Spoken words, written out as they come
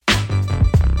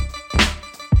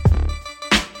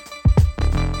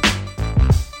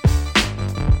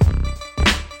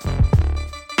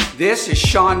This is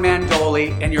Sean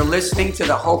Mandoli, and you're listening to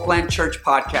the Hopeland Church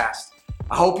podcast.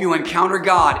 I hope you encounter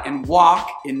God and walk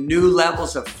in new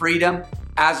levels of freedom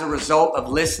as a result of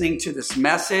listening to this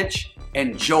message.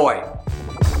 Enjoy.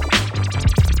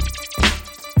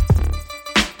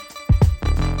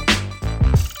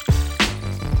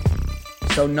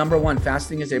 So number one,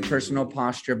 fasting is a personal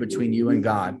posture between you and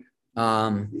God.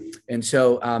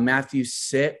 Matthew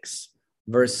 6,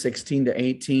 verse 16 to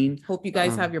 18. Hope you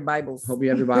guys have your Bibles. Hope you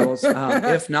have your Bibles.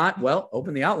 If not, well,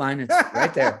 open the outline. It's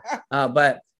right there.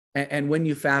 And when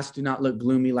you fast, do not look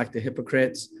gloomy like the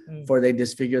hypocrites, for they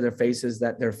disfigure their faces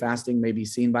that their fasting may be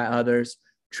seen by others.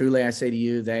 Truly, I say to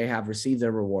you, they have received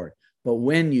their reward. But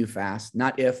when you fast,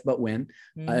 not if, but when,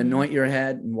 anoint your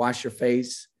head and wash your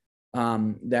face,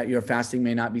 that your fasting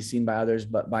may not be seen by others,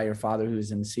 but by your Father who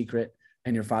is in secret,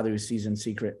 and your Father who sees in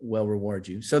secret will reward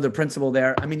you. So the principle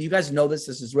there, I mean, you guys know this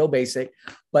is real basic,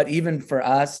 but even for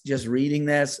us, just reading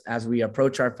this as we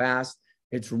approach our fast,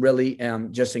 it's really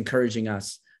just encouraging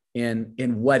us in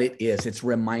what it is. It's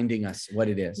reminding us what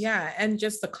it is. Yeah. And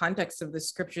just the context of the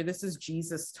scripture, this is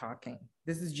Jesus talking.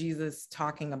 This is Jesus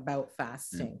talking about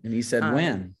fasting. And he said,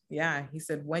 when? Yeah. He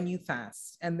said, when you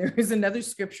fast. And there is another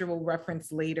scripture we'll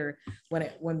reference later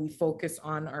when we focus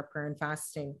on our prayer and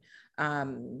fasting.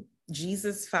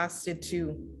 Jesus fasted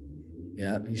too.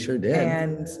 Yeah, he sure did.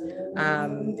 And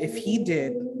if he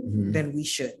did, then we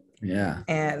should. Yeah.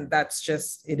 And that's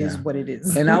just, it is what it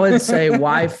is. And I would say,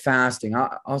 why fasting?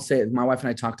 I'll say, my wife and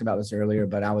I talked about this earlier,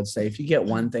 but I would say, if you get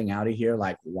one thing out of here,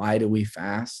 like, why do we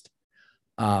fast?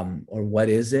 Or what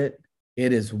is it?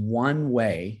 It is one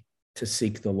way to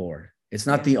seek the Lord. It's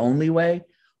not the only way,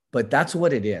 but that's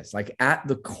what it is. Like, at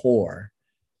the core,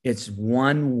 it's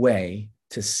one way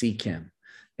to seek him.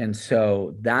 And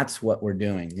so that's what we're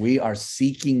doing. We are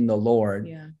seeking the Lord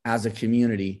as a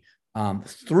community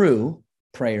through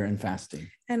prayer and fasting.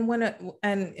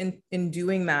 And in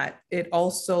doing that, it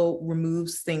also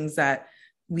removes things that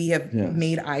we have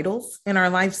made idols in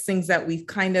our lives, things that we've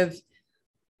kind of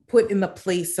put in the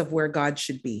place of where God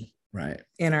should be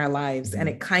in our lives. And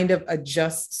it kind of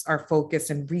adjusts our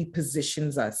focus and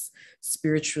repositions us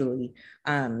spiritually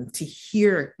to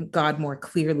hear God more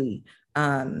clearly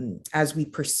as we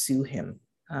pursue him.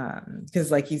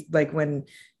 Because like when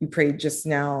you prayed just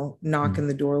now, knock and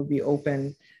the door will be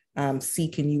open.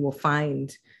 Seek and you will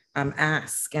find,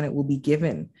 ask and it will be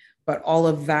given. But all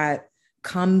of that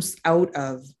comes out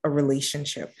of a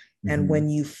relationship. And when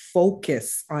you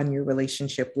focus on your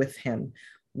relationship with him,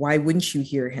 why wouldn't you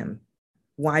hear him?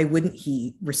 Why wouldn't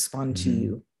he respond to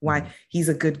you? Why? He's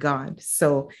a good God.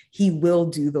 So he will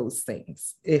do those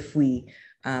things if we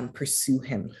pursue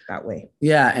him that way.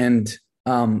 Yeah. And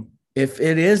if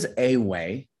it is a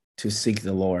way to seek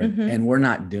the Lord and we're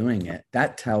not doing it,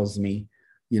 that tells me,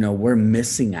 we're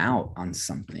missing out on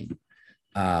something.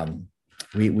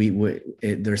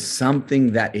 There's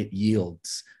something that it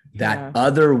yields that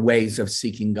other ways of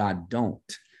seeking God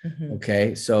don't.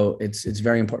 Okay. So it's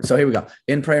very important. So here we go.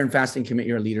 In prayer and fasting, commit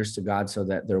your leaders to God so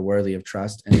that they're worthy of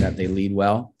trust and that they lead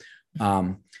well.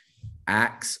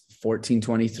 Acts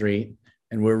 14:23.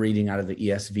 And we're reading out of the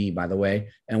ESV, by the way.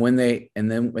 And when they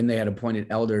had appointed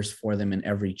elders for them in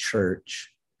every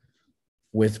church,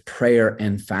 with prayer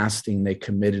and fasting, they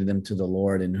committed them to the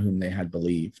Lord in whom they had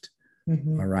believed.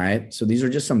 All right. So these are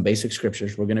just some basic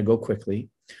scriptures. We're going to go quickly.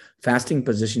 Fasting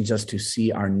positions us to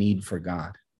see our need for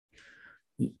God.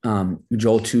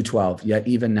 Joel 2:12. Yet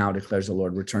even now declares the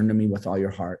Lord, return to me with all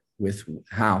your heart. With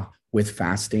how? With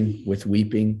fasting, with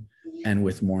weeping, and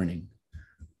with mourning.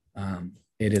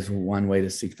 It is one way to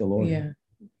seek the Lord.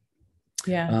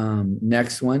 Yeah.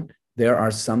 Next one. There are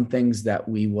some things that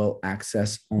we will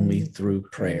access only through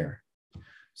prayer.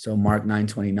 So Mark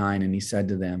 9:29, and he said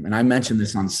to them, and I mentioned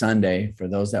this on Sunday for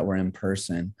those that were in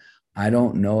person. I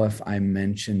don't know if I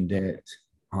mentioned it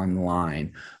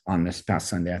online on this past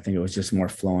Sunday. I think it was just more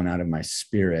flowing out of my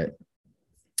spirit.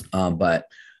 But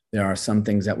there are some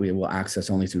things that we will access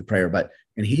only through prayer.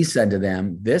 And he said to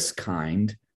them, this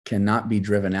kind cannot be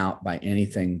driven out by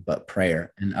anything but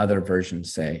prayer. And other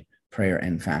versions say prayer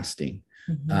and fasting.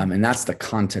 And that's the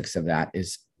context of that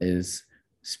is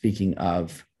speaking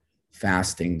of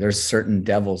fasting. There's certain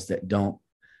devils that don't,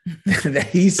 that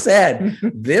he said,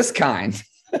 this kind,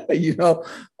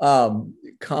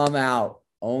 come out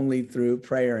only through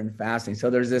prayer and fasting.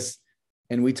 So there's this,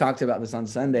 and we talked about this on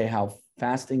Sunday, how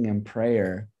fasting and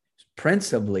prayer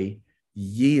principally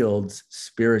yields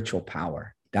spiritual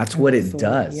power. That's what it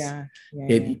does.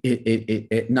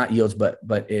 It not yields, but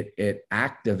it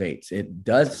activates. It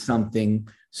does something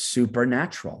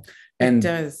supernatural. And,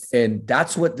 and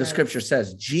that's what the scripture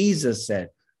says. Jesus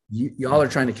said, y'all are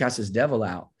trying to cast this devil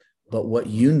out. But what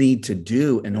you need to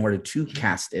do in order to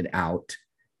cast it out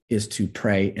is to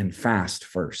pray and fast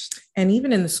first. And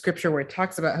even in the scripture where it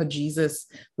talks about how Jesus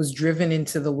was driven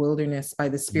into the wilderness by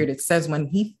the Spirit, it says when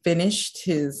he finished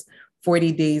his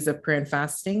 40 days of prayer and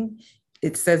fasting,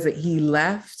 it says that he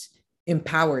left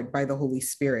empowered by the Holy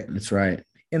Spirit. That's right.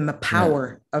 In the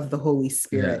power of the Holy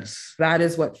Spirit. Yes. That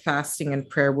is what fasting and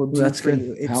prayer will do for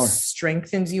you. It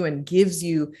strengthens you and gives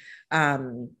you,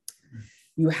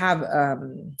 you have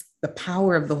the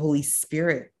power of the Holy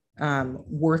Spirit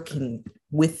working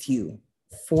with you,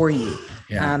 for you,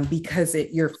 because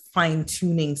you're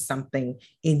fine-tuning something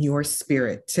in your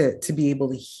spirit to be able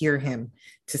to hear him,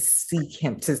 to seek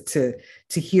him, to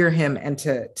hear him, and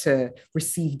to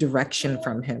receive direction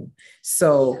from him.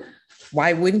 So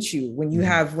why wouldn't you, when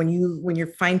you're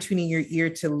fine-tuning your ear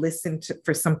to listen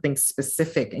for something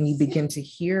specific and you begin to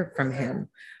hear from him,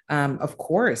 of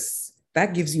course,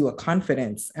 that gives you a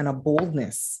confidence and a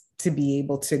boldness to be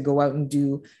able to go out and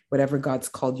do whatever God's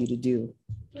called you to do.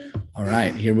 All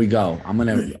right, here we go. I'm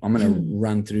gonna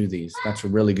run through these. That's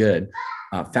really good.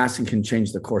 Fasting can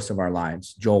change the course of our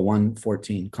lives. Joel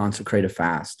 1:14, consecrate a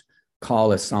fast,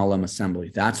 call a solemn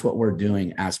assembly. That's what we're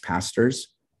doing as pastors.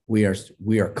 We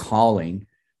are calling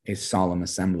a solemn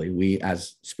assembly. We,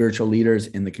 as spiritual leaders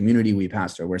in the community we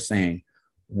pastor, we're saying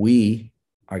we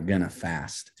are gonna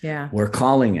fast. Yeah, we're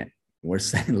calling it. We're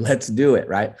saying, let's do it,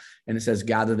 right? And it says,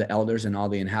 gather the elders and all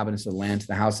the inhabitants of the land to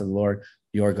the house of the Lord,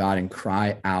 your God, and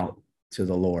cry out to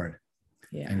the Lord.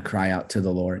 Yeah. And cry out to the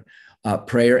Lord.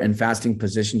 Prayer and fasting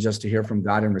positions us to hear from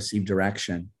God and receive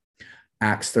direction.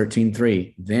 Acts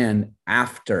 13:3. Then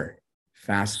after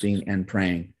fasting and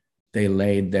praying, they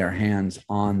laid their hands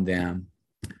on them.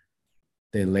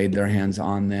 They laid their hands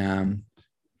on them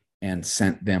and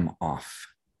sent them off.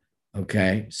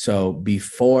 Okay. So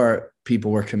before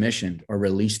people were commissioned or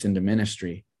released into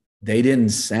ministry, they didn't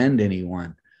send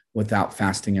anyone without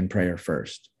fasting and prayer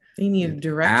first. They needed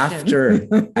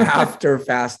direction. After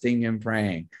fasting and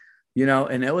praying,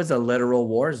 and it was a literal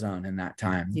war zone in that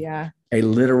time. Yeah. A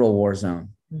literal war zone.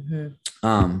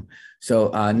 Mm-hmm.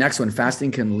 So next one,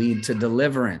 fasting can lead to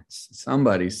deliverance.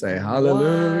 Somebody say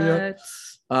hallelujah.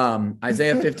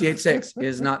 Isaiah 58:6,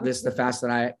 is not this the fast that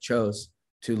I chose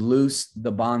to loose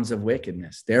the bonds of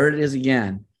wickedness? There it is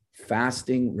again.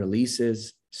 Fasting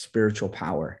releases spiritual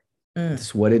power.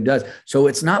 That's what it does. So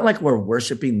it's not like we're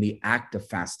worshiping the act of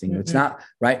fasting. It's not,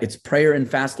 right? It's prayer and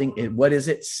fasting. What is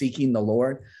it? Seeking the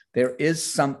Lord. There is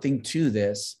something to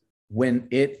this when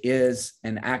it is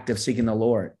an act of seeking the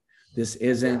Lord. It's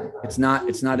not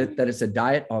that it's a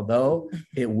diet, although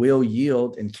it will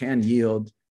yield and can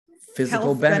yield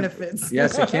physical benefits.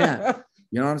 Yes, it can.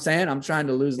 You know what I'm saying? I'm trying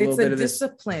to lose a little bit of this. It's a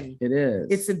discipline. It is.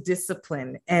 It's a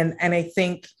discipline. And I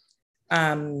think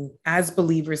as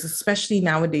believers, especially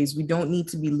nowadays, we don't need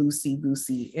to be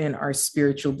loosey-goosey in our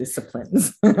spiritual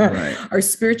disciplines. Right. Our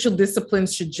spiritual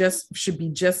disciplines should be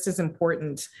just as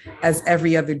important as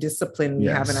every other discipline we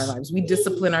have in our lives. We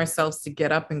discipline ourselves to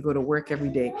get up and go to work every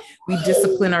day. We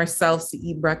discipline ourselves to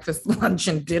eat breakfast, lunch,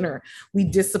 and dinner. We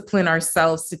discipline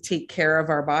ourselves to take care of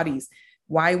our bodies.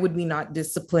 Why would we not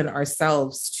discipline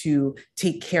ourselves to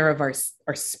take care of our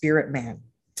spirit man?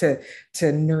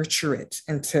 To nurture it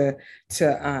and to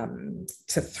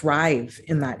thrive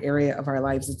in that area of our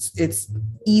lives. It's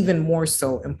even more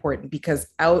so important because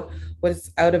out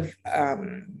of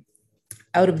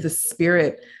the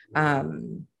spirit,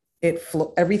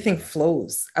 everything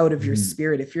flows out of your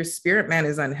spirit. If your spirit man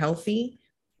is unhealthy,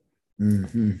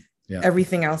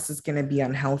 everything else is going to be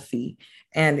unhealthy.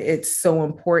 And it's so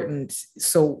important.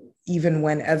 So even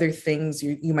when other things,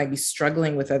 you might be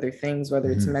struggling with other things,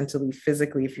 whether it's mentally,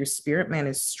 physically, if your spirit man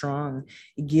is strong,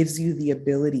 it gives you the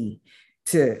ability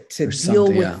to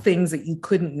deal with things that you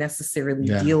couldn't necessarily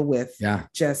deal with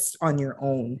just on your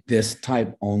own. This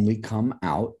type only come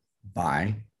out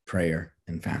by prayer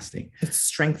and fasting. It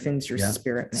strengthens your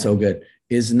spirit man. So good.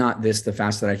 Is not this the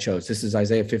fast that I chose? This is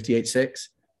Isaiah 58:6.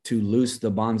 To loose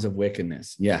the bonds of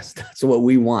wickedness. Yes, that's what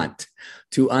we want.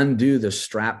 To undo the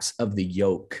straps of the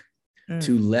yoke,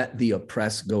 to let the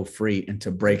oppressed go free, and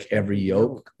to break every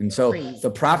yoke. And so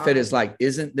the prophet is like,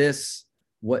 isn't this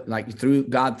what, like through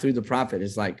the prophet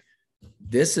is like,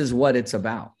 this is what it's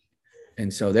about.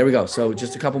 And so there we go. So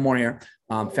just a couple more here.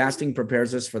 Fasting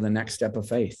prepares us for the next step of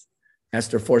faith.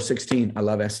 Esther 4:16. I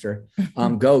love Esther.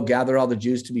 Go gather all the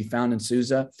Jews to be found in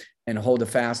Susa and hold a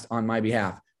fast on my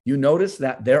behalf. You notice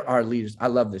that there are leaders. I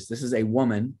love this. This is a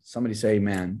woman. Somebody say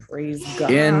amen. Praise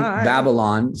God. In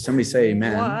Babylon. Somebody say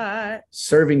amen. What?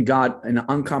 Serving God in an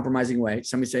uncompromising way.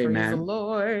 Somebody say Praise amen. the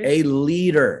Lord. A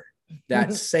leader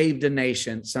that saved a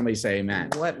nation. Somebody say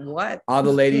amen. What? All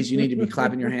the ladies, you need to be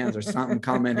clapping your hands or something,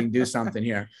 commenting, do something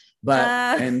here.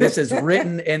 But, and this is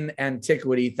written in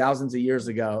antiquity, thousands of years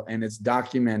ago, and it's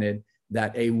documented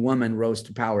that a woman rose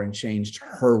to power and changed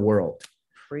her world.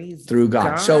 Praise through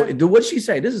God. So what'd she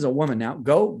say? This is a woman now.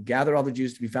 Go gather all the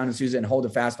Jews to be found in Susa and hold a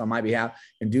fast on my behalf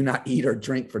and do not eat or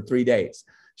drink for 3 days.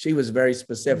 She was very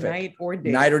specific. Night or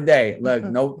day. Night or day. Look,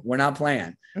 no, we're not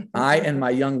playing. I and my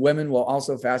young women will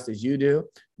also fast as you do.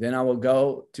 Then I will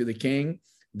go to the king,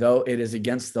 though it is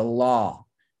against the law.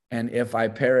 And if I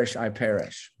perish, I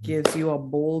perish. Gives you a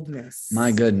boldness.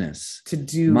 My goodness. To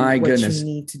do what you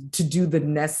need to do the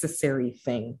necessary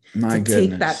thing.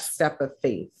 Take that step of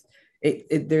faith.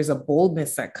 There's a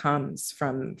boldness that comes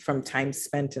from time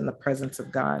spent in the presence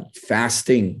of God.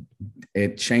 Fasting,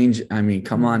 it changed. I mean,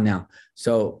 come on now.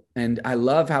 So, and I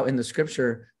love how in the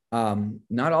scripture,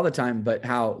 not all the time, but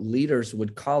how leaders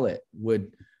would call it,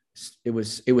 it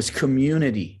was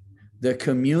community. The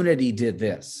community did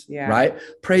this, right?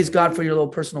 Praise God for your little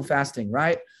personal fasting,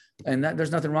 right? And that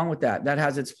there's nothing wrong with that. That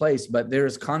has its place, but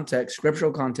there's context,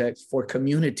 scriptural context for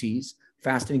communities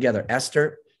fasting together.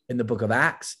 Esther, in the book of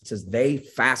Acts, it says they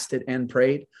fasted and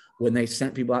prayed when they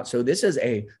sent people out. So this is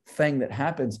a thing that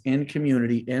happens in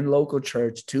community, in local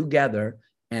church together,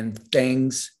 and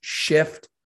things shift,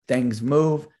 things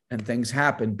move, and things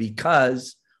happen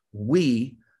because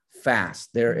we fast.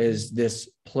 There is this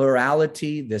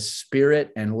plurality, this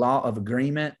spirit and law of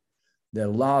agreement, the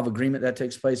law of agreement that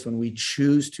takes place when we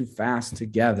choose to fast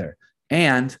together.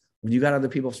 And when you got other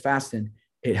people fasting,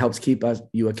 it helps keep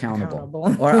you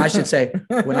accountable. Or I should say,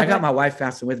 when I got my wife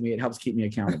fasting with me, it helps keep me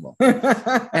accountable.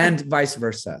 And vice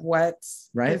versa. What?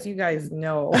 Right? As you guys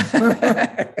know,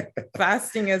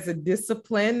 fasting as a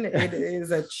discipline, it is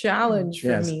a challenge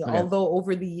for me. Okay. Although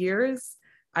over the years,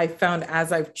 I found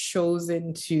as I've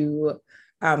chosen to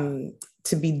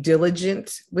be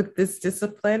diligent with this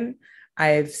discipline,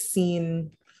 I've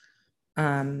seen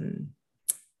what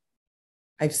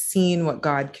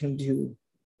God can do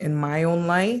in my own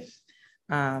life,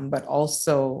 but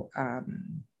also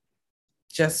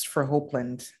just for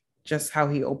Hopeland, just how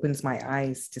he opens my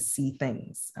eyes to see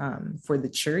things for the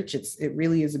church. It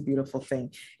really is a beautiful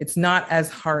thing. It's not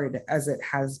as hard as it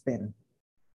has been.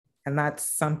 And that's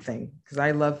something, because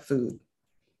I love food.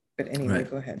 But anyway,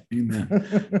 Go ahead. Amen.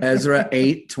 Ezra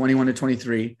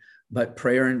 8:21-23, but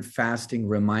prayer and fasting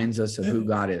reminds us of who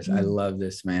God is. I love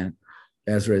this, man.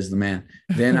 Ezra is the man.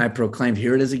 Then I proclaimed,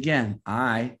 here it is again.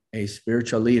 I, a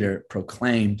spiritual leader,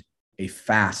 proclaimed a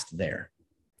fast there.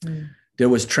 There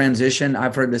was transition.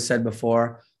 I've heard this said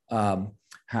before,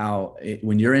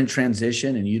 when you're in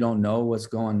transition and you don't know what's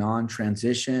going on,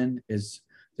 transition is,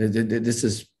 this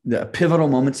is the pivotal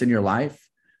moments in your life.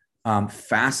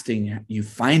 Fasting, you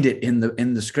find it in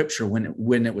the scripture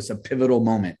when it was a pivotal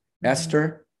moment.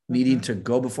 Esther needing to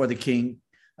go before the king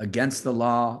against the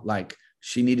law, like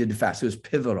she needed to fast. It was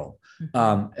pivotal.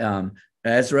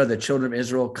 Ezra, the children of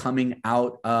Israel coming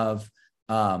out of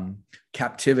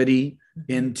captivity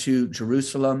into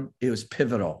Jerusalem, it was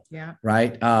pivotal. Yeah.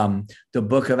 Right. The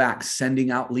book of Acts,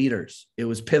 sending out leaders, it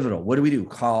was pivotal. What do?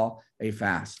 Call a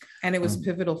fast. And it was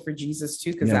pivotal for Jesus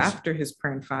too, because after his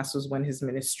prayer and fast was when his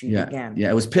ministry began. Yeah,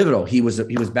 it was pivotal. He was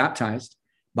baptized.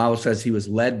 Bible says he was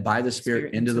led by the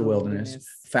Spirit into the wilderness,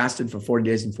 fasted for 40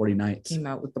 days and 40 nights. Came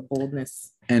out with the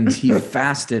boldness. And he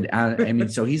fasted.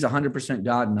 So he's 100%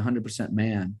 God and 100%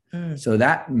 man. So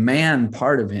that man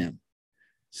part of him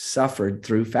suffered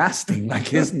through fasting, like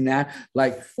his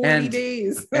 40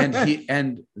 days.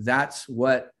 and that's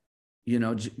what,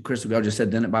 Crystal Bell just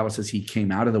said. Then the Bible says he came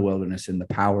out of the wilderness in the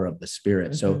power of the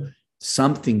Spirit. So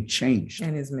something changed.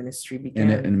 And his ministry began.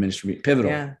 And the ministry,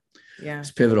 pivotal. Yeah.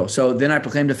 It's pivotal. So then I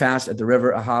proclaimed a fast at the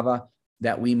river Ahava,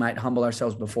 that we might humble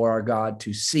ourselves before our God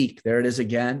to seek. There it is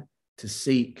again, to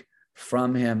seek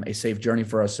from him a safe journey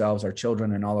for ourselves, our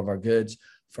children, and all of our goods.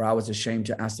 For I was ashamed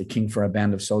to ask the king for a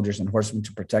band of soldiers and horsemen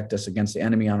to protect us against the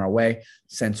enemy on our way,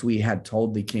 since we had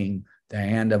told the king, the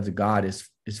hand of the God is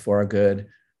for our good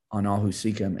on all who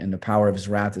seek him, and the power of his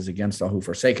wrath is against all who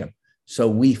forsake him. So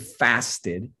we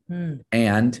fasted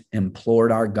and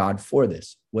implored our God for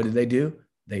this. What did they do?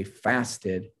 They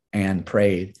fasted and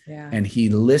prayed, and he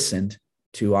listened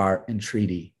to our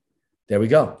entreaty. There we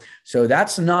go. So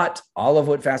that's not all of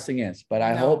what fasting is, but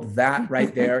I hope that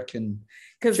right there can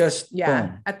just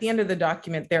boom. At the end of the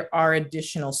document, there are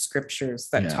additional scriptures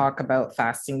that talk about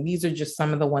fasting. These are just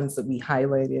some of the ones that we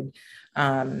highlighted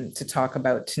to talk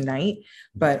about tonight,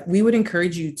 but we would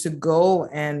encourage you to go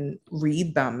and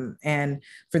read them. And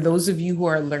for those of you who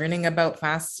are learning about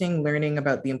fasting, learning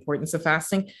about the importance of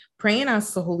fasting, pray and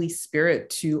ask the Holy Spirit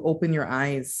to open your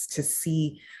eyes to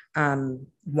see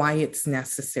why it's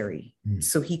necessary,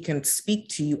 so he can speak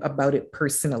to you about it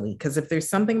personally. Because if there's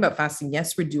something about fasting,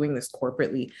 yes, we're doing this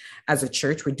corporately as a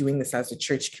church, we're doing this as a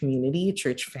church community,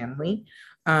 church family.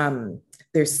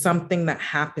 There's something that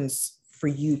happens for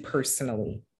you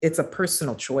personally. It's a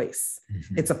personal choice.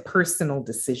 It's a personal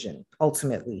decision,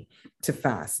 ultimately, to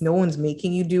fast. No one's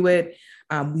making you do it.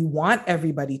 We want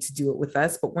everybody to do it with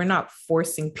us, but we're not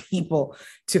forcing people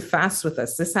to fast with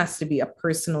us. This has to be a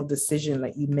personal decision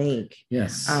that you make,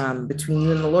 between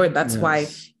you and the Lord. That's why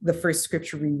the first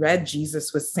scripture we read,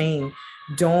 Jesus was saying,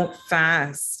 don't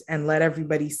fast and let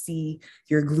everybody see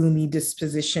your gloomy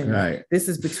disposition. Right. This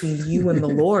is between you and the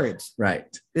Lord. Right.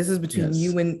 This is between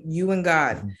you and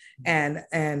God.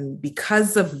 And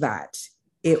because of that,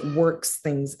 it works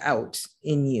things out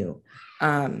in you.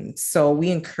 So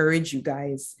we encourage you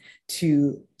guys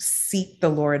to seek the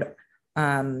Lord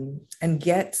and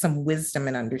get some wisdom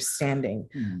and understanding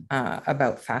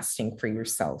about fasting for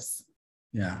yourselves.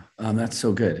 Yeah, that's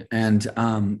so good. And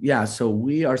so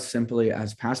we are simply,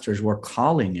 as pastors, we're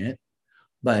calling it,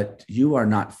 but you are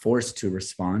not forced to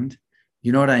respond.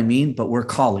 You know what I mean? But we're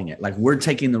calling it. Like, we're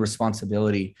taking the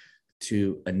responsibility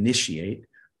to initiate,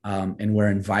 and we're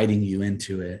inviting you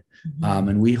into it.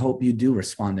 And we hope you do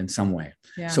respond in some way.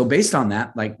 Yeah. So based on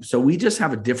that, so we just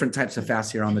have a different types of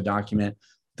fast here on the document.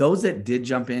 Those that did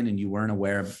jump in and you weren't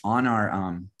aware of, on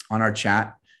our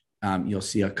chat, you'll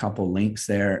see a couple links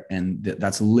there, and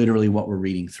that's literally what we're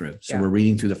reading through. So we're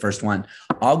reading through the first one.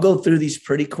 I'll go through these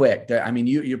pretty quick. I mean,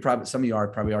 you're probably, some of you are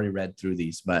probably already read through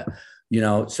these, but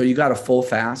so you got a full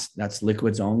fast. That's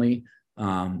liquids only.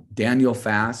 Daniel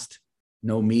fast,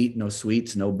 no meat, no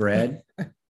sweets, no bread.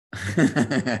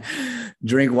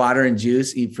 Drink water and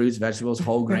juice, eat fruits, vegetables,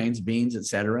 whole grains, beans,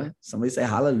 etc. Somebody say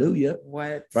hallelujah.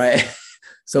 What? Right.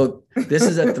 So this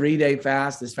is a 3-day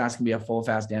fast. This fast can be a full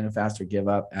fast, Daniel fast, or give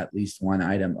up at least one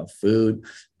item of food.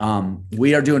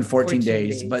 We are doing 14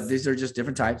 days, but these are just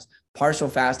different types. Partial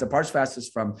fast. A partial fast is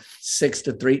from 6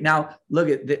 to 3. Now, look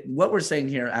at what we're saying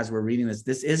here as we're reading this.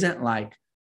 This isn't like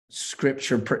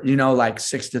scripture, like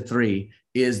 6 to 3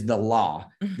 is the law.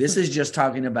 This is just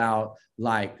talking about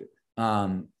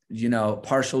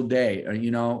partial day, or,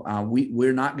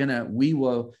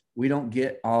 we don't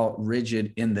get all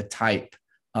rigid in the type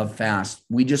of fast.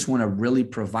 We just want to really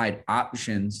provide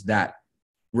options that,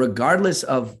 regardless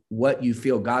of what you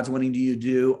feel God's wanting you to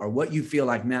do, or what you feel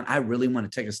like, man, I really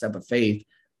want to take a step of faith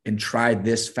and try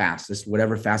this fast, this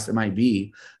whatever fast it might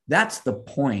be. That's the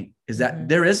point, is that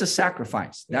there is a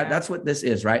sacrifice. That's what this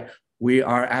is, right? We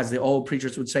are, as the old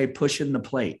preachers would say, pushing the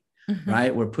plate,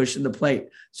 right? We're pushing the plate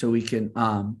so we can,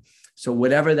 so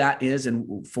whatever that is,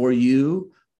 and for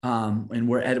you, and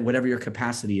we're at whatever your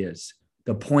capacity is,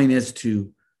 the point is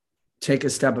to take a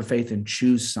step of faith and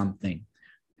choose something.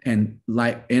 And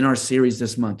like in our series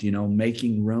this month,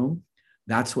 making room,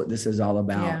 that's what this is all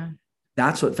about. Yeah.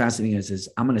 That's what fasting is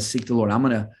I'm going to seek the Lord. I'm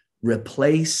going to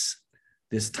replace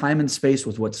this time and space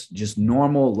with what's just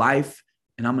normal life.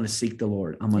 And I'm going to seek the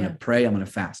Lord. I'm going to pray. I'm going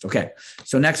to fast. Okay.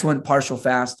 So next one, partial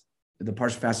fast. The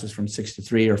partial fast is from 6 to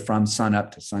 3, or from sun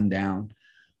up to sundown.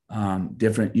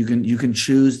 Different. You can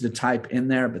choose the type in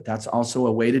there, but that's also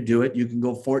a way to do it. You can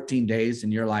go 14 days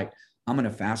and you're like, I'm going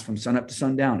to fast from sun up to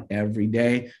sundown every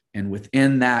day. And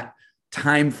within that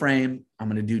time frame, I'm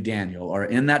going to do Daniel, or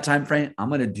in that time frame, I'm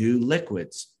going to do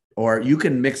liquids. Or you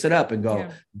can mix it up and go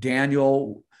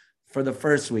Daniel for the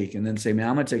first week, and then say, man,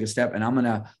 I'm going to take a step and I'm going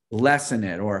to lessen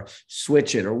it or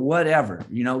switch it or whatever.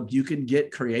 You can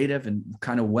get creative and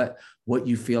kind of what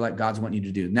you feel like God's wanting you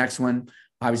to do. Next one,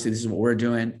 obviously, this is what we're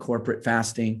doing, corporate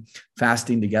fasting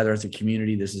together as a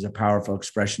community. This is a powerful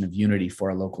expression of unity for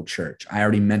a local church. I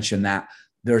already mentioned that.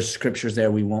 There's scriptures there.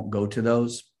 We won't go to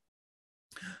those.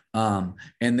 And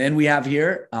then we have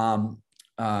here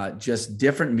just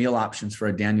different meal options for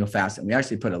a Daniel fast. And we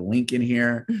actually put a link in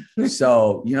here.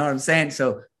 So, you know what I'm saying?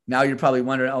 So now you're probably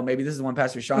wondering, oh, maybe this is the one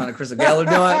Pastor Sean and Crystal Gayle are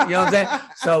doing. You know what I'm saying?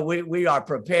 So we are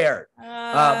prepared.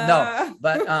 No,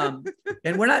 but,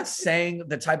 and we're not saying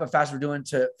the type of fast we're doing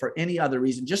for any other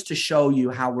reason, just to show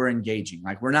you how we're engaging.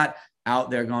 Like, we're not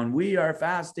out there going, we are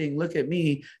fasting, look at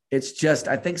me. It's just,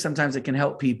 I think sometimes it can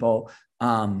help people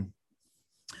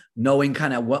knowing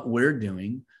kind of what we're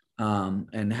doing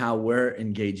and how we're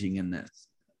engaging in this.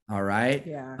 All right.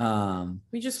 Yeah.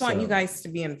 We just want you guys to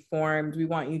be informed. We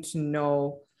want you to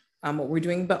know what we're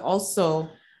doing, but also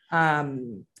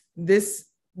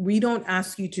we don't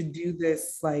ask you to do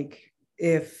this like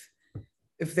if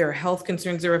there are health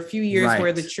concerns. There were a few years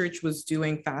where the church was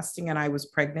doing fasting and I was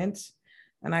pregnant,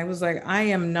 and I was like, I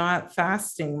am not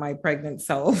fasting my pregnant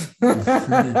self.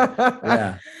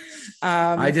 I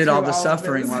did all the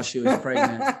suffering while she was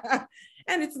pregnant.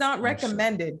 and it's not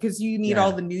recommended because you need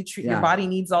all the nutrients. Your body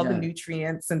needs all the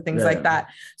nutrients and things like that.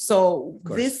 So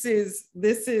this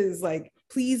is like,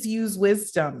 please use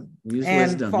wisdom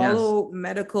and follow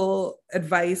medical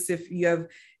advice. If you have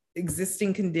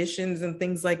existing conditions and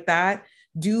things like that,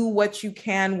 do what you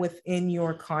can within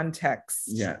your context.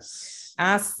 Yes.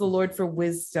 Ask the Lord for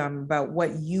wisdom about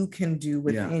what you can do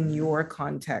within your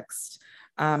context.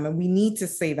 And we need to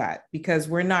say that, because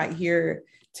we're not here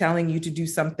telling you to do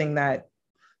something that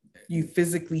you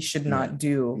physically should not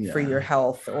do for your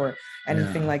health or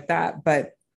anything like that.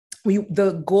 But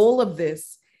the goal of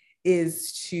this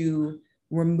is to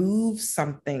remove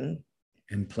something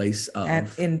in place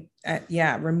of,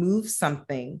 remove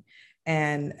something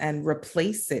and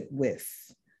replace it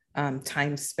with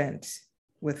time spent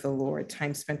with the Lord,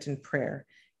 time spent in prayer,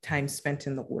 time spent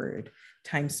in the word,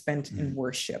 time spent in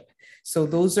worship. So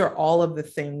those are all of the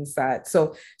things that,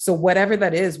 so whatever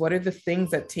that is, what are the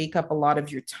things that take up a lot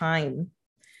of your time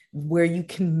where you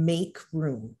can make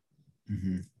room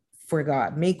for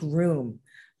God, make room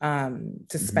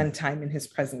to spend time in his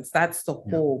presence. That's the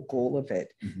whole goal of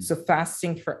it. So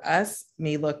fasting for us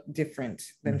may look different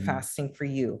than fasting for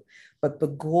you, but the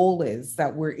goal is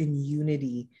that we're in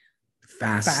unity,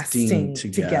 fasting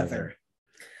together.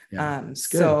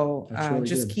 So really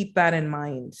just keep that in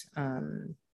mind.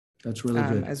 That's really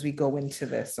good as we go into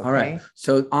this. Okay? All right.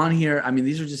 So on here, I mean,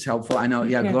 these are just helpful. I know.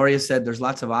 Yeah. Gloria said there's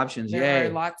lots of options. There are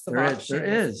lots of options. There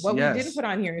is. What we didn't put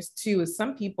on here is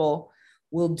some people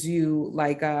will do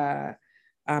like a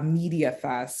media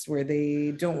fast where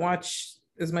they don't watch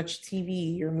as much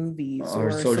TV or movies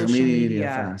or social media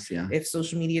fast. Yeah. If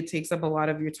social media takes up a lot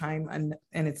of your time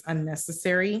and it's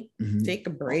unnecessary, take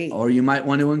a break. Or you might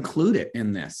want to include it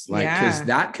in this, like, because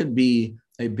that could be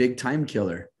a big time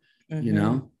killer, you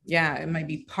know? Yeah, it might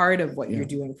be part of what you're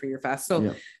doing for your fast.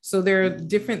 So there are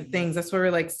different things. That's why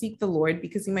we're like, seek the Lord,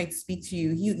 because he might speak to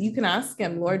you. You can ask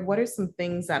him, Lord, what are some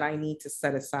things that I need to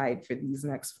set aside for these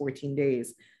next 14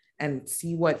 days, and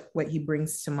see what he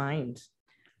brings to mind.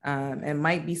 It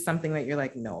might be something that you're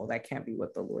like, no, that can't be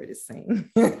what the Lord is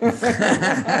saying.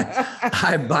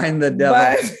 I bind the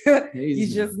devil. But you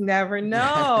just never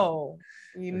know.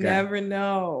 You never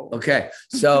know. Okay.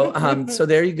 So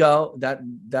there you go.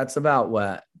 That's about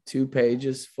what? 2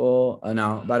 pages full.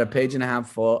 About a page and a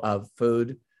half full of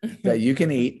food that you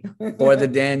can eat for the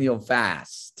Daniel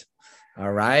fast.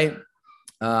 All right.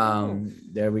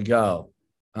 There we go.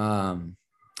 And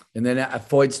then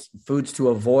foods to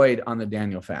avoid on the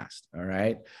Daniel fast. All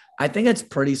right. I think it's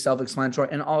pretty self-explanatory.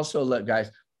 And also, look, guys,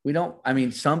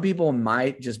 some people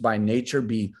might just by nature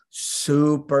be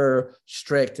super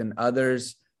strict, and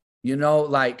others,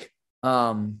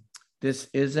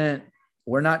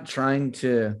 we're not trying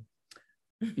to,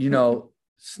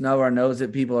 snub our nose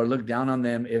at people or look down on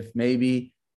them. If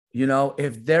maybe,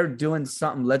 if they're doing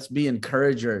something, let's be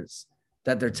encouragers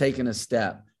that they're taking a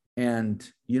step. And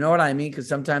you know what I mean? Because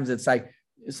sometimes it's like,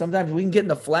 sometimes we can get in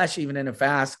the flesh, even in a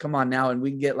fast. Come on now. And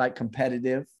we can get like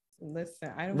competitive.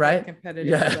 Listen, I don't get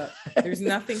competitive. There's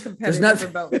nothing competitive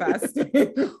about fasting.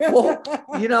 Well,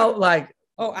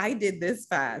 oh, I did this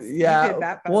fast. Yeah. You did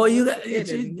that fast. Well,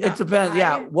 it depends.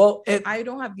 Yeah. Well, I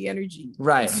don't have the energy.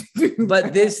 Right.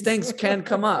 But these things can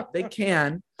come up. They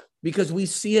can, because we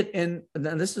see it and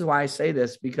this is why I say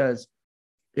this, because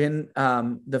in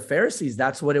the Pharisees,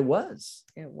 that's what it was.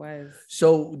 It was.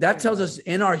 So that tells us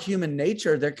in our human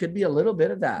nature, there could be a little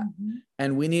bit of that.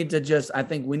 And we need to I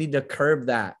think we need to curb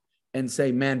that and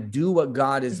say, man, do what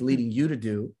God is leading you to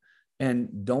do.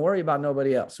 And don't worry about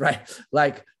nobody else, right?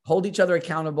 Like, hold each other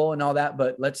accountable and all that,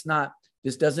 but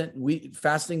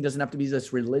fasting doesn't have to be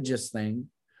this religious thing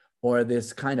or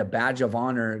this kind of badge of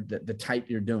honor, the type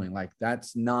you're doing. Like,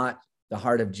 that's not the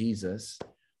heart of Jesus.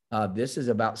 This is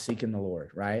about seeking the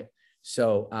Lord, right?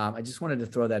 So I just wanted to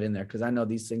throw that in there, because I know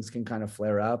these things can kind of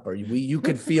flare up, or you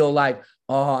could feel like,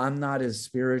 oh, I'm not as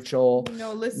spiritual.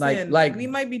 No, listen, like we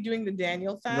might be doing the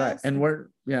Daniel fast, right? And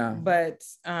but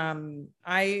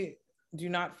I do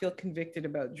not feel convicted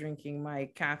about drinking my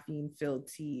caffeine-filled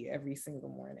tea every single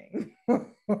morning.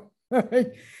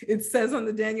 It says on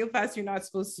the Daniel fast, you're not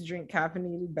supposed to drink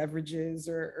caffeinated beverages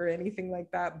or anything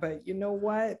like that. But you know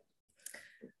what?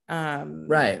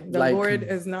 Right. The Lord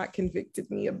has not convicted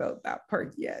me about that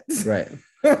part yet. Right.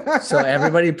 So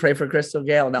everybody pray for Crystal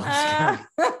Gale. No,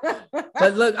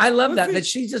 but look, I love that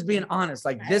she's just being honest.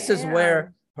 Like, this is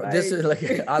where this is like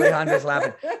Alejandra's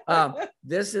laughing.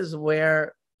 This is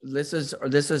where this is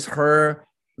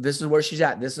where she's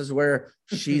at. This is where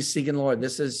she's seeking the Lord.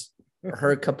 This is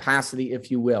her capacity,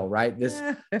 if you will, right?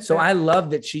 So I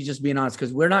love that she's just being honest,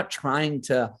 because we're not trying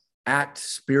to act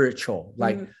spiritual.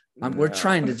 Like, we're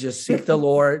trying to just seek the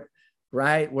Lord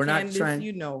right? We're Candace, not trying.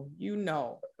 You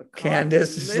know.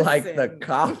 Candace is like the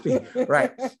coffee,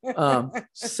 right?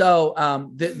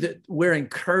 We're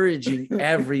encouraging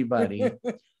everybody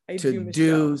to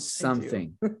do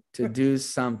something, to do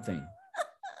something,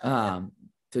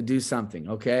 to do something.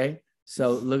 Okay.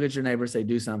 So look at your neighbor, say,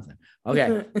 do something.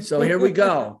 Okay. So here we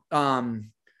go.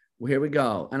 Here we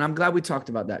go. And I'm glad we talked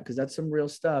about that because that's some real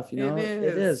stuff. You know, it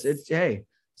is. It's, hey.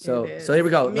 So here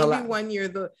we go. Maybe 1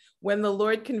 year, when the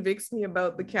Lord convicts me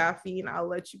about the caffeine, I'll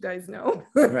let you guys know.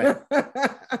 Right.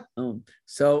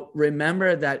 So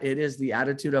remember that it is the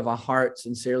attitude of a heart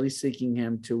sincerely seeking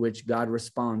him to which God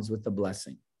responds with the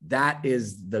blessing. That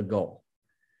is the goal.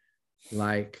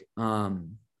 Like,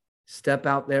 step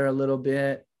out there a little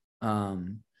bit.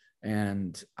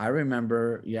 And I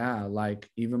remember, like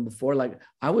even before, like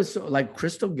I was like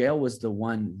Crystal Gale was the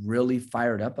one really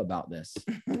fired up about this.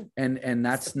 And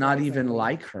that's not even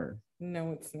like her.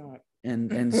 No, it's not.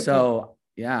 And so,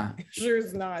 yeah. It sure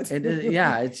is not.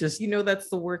 It's just, that's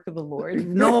the work of the Lord.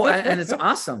 No, and it's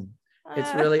awesome.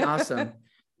 It's really awesome.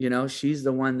 She's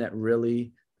the one that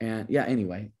really, and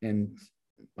anyway, and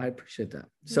I appreciate that.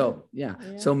 So,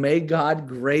 So may God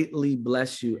greatly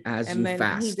bless you as you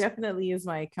fast. He definitely is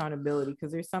my accountability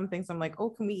because there's some things I'm like, oh,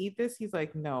 can we eat this? He's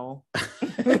like, no.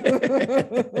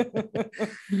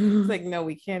 It's like, no,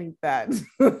 we can't eat that.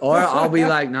 Or I'll be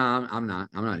like, no, I'm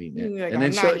not eating it. Like, and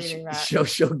then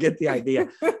she'll get the idea.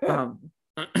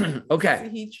 Okay.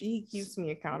 He keeps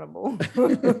me accountable.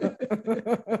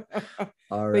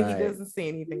 All right. But he doesn't say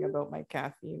anything about my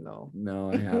caffeine though.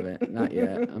 No, I haven't. Not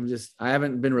yet. I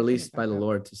haven't been released by the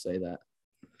Lord to say that.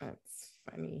 That's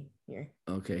funny here.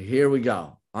 Okay, here we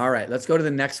go. All right, let's go to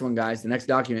the next one, guys. The next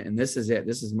document, and this is it.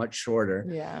 This is much shorter.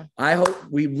 Yeah.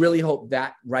 We really hope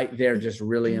that right there just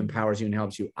really empowers you and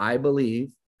helps you. I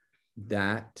believe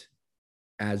that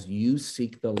as you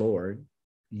seek the Lord,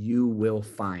 you will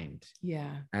find. Yeah.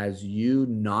 As you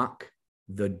knock,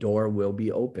 the door will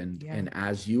be opened. Yeah. And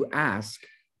as you ask,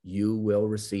 you will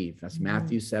receive. That's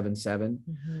Matthew 7:7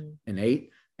 and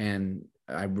 8. And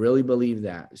I really believe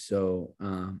that. So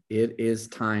it is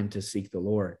time to seek the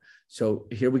Lord. So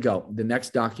here we go. The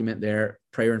next document there,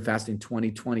 Prayer and Fasting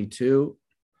 2022.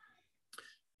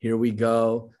 Here we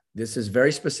go. This is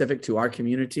very specific to our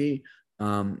community.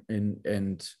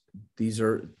 And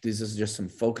this is just some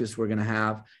focus we're going to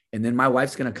have. And then my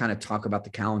wife's going to kind of talk about the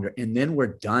calendar, and then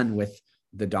we're done with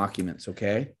the documents.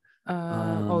 Okay.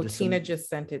 Tina just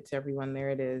sent it to everyone. There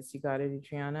it is. You got it,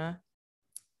 Adriana.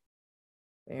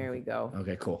 There we go.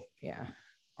 Okay, cool. Yeah.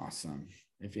 Awesome.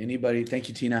 If anybody, thank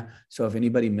you, Tina. So if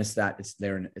anybody missed that, it's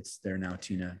there now.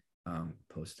 Tina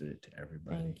posted it to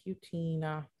everybody. Thank you,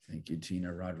 Tina. Thank you,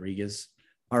 Tina Rodriguez.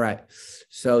 All right.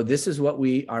 So this is what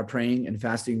we are praying and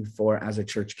fasting for as a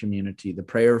church community. The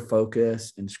prayer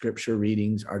focus and scripture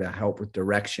readings are to help with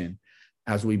direction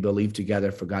as we believe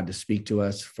together for God to speak to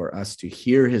us, for us to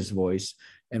hear his voice,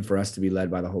 and for us to be led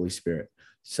by the Holy Spirit.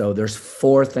 So there's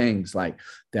 4 things like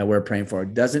that we're praying for.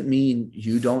 It doesn't mean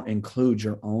you don't include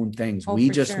your own things. We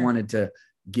just wanted to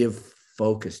give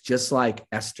focus, just like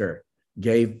Esther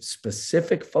gave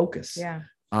specific focus. Yeah.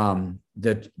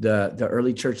 The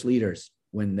early church leaders,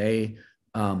 when they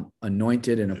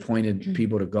anointed and appointed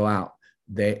people to go out,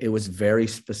 it was very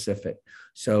specific.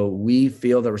 So we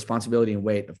feel the responsibility and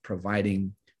weight of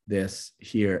providing this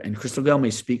here. And Crystal Gale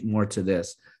may speak more to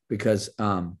this because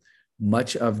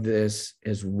much of this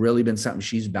has really been something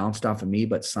she's bounced off of me,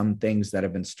 but some things that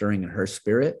have been stirring in her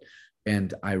spirit.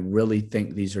 And I really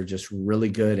think these are just really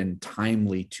good and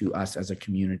timely to us as a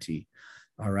community.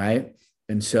 All right.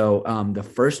 And so the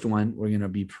first one we're going to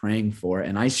be praying for,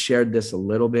 and I shared this a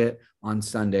little bit on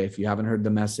Sunday. If you haven't heard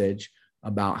the message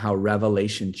about how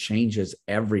revelation changes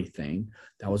everything,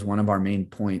 that was one of our main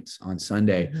points on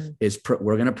Sunday, is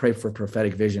we're going to pray for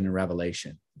prophetic vision and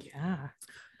revelation. Yeah.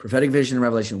 Prophetic vision and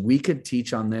revelation. We could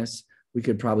teach on this. We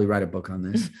could probably write a book on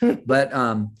this, but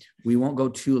we won't go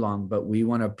too long, but we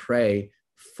want to pray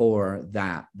for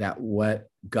that what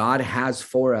God has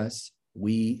for us,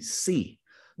 we see.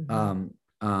 I'll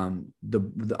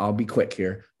be quick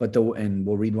here, and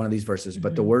we'll read one of these verses,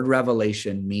 but the word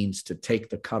revelation means to take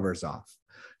the covers off.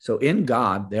 So in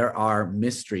God, there are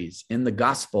mysteries. In the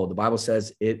gospel, the Bible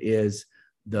says there is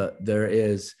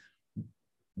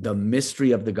the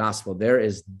mystery of the gospel. There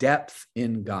is depth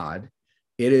in God.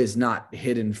 It is not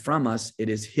hidden from us. It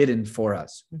is hidden for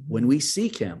us. When we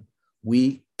seek him,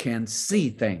 we can see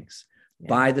things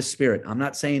by the Spirit. I'm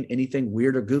not saying anything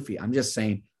weird or goofy. I'm just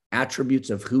saying attributes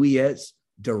of who he is,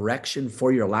 direction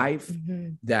for your life,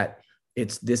 that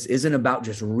this isn't about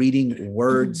just reading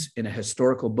words in a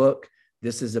historical book.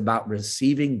 This is about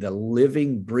receiving the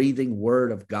living, breathing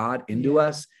word of God into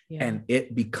us and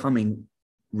it becoming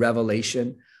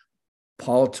revelation.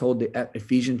 Paul told the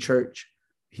Ephesian church,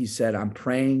 he said, I'm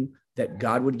praying that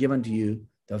God would give unto you,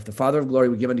 the Father of glory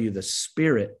would give unto you the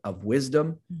spirit of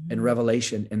wisdom and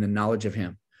revelation in the knowledge of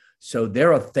him. So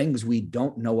there are things we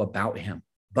don't know about him,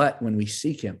 but when we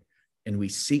seek him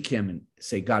and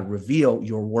say, God, reveal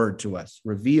your word to us,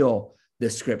 reveal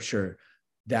this scripture,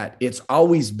 that it's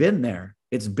always been there.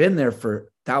 It's been there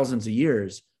for thousands of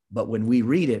years, but when we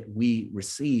read it, we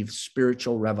receive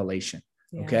spiritual revelation.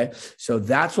 Yeah. Okay. So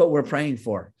that's what we're praying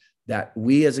for, that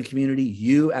we as a community,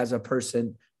 you as a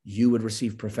person, you would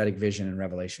receive prophetic vision and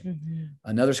revelation.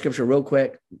 Another scripture real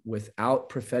quick, without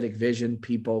prophetic vision,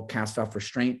 people cast off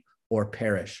restraint or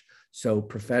perish. So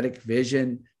prophetic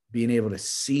vision, being able to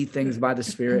see things by the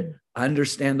Spirit,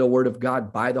 understand the word of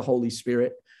God by the Holy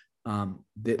Spirit.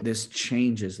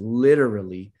 This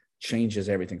literally changes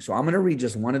everything. So I'm going to read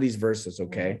just one of these verses.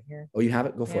 Okay. Oh, you have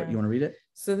it? Go for it. You want to read it?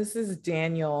 So this is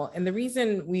Daniel. And the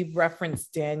reason we've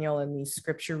referenced Daniel in these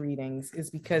scripture readings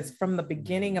is because from the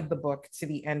beginning of the book to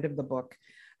the end of the book,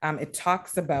 it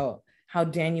talks about how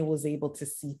Daniel was able to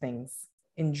see things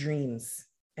in dreams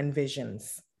and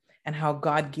visions, and how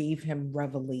God gave him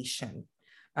revelation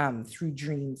through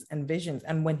dreams and visions.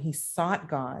 And when he sought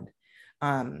God,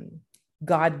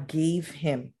 God gave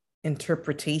him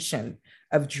interpretation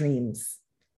of dreams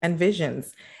and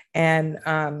visions. And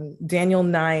Daniel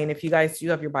 9, if you guys do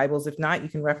have your Bibles, if not, you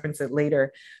can reference it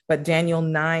later. But Daniel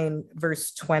 9,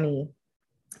 verse 20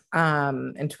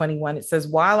 and 21, it says,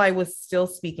 while I was still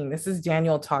speaking, this is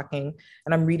Daniel talking,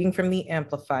 and I'm reading from the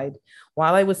Amplified.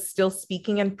 While I was still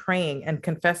speaking and praying and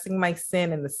confessing my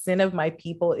sin and the sin of my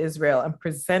people Israel, and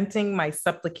presenting my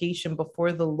supplication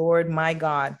before the Lord my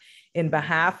God in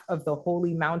behalf of the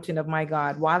holy mountain of my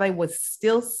God, while I was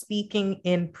still speaking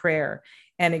in prayer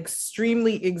and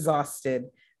extremely exhausted,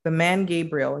 the man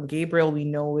Gabriel, and Gabriel we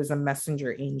know is a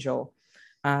messenger angel,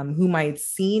 whom I had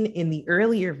seen in the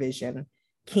earlier vision,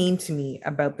 came to me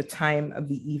about the time of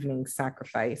the evening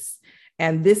sacrifice.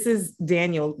 And this is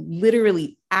Daniel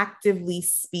literally actively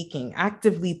speaking,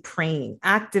 actively praying,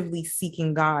 actively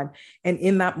seeking God. And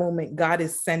in that moment, God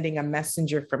is sending a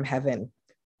messenger from heaven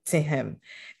to him.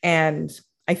 And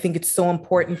I think it's so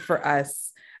important for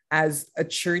us as a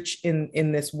church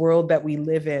in this world that we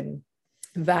live in,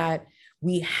 that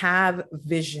we have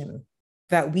vision,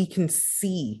 that we can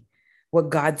see what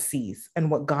God sees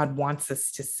and what God wants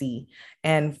us to see.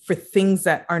 And for things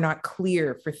that are not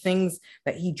clear, for things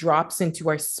that he drops into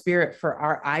our spirit, for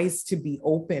our eyes to be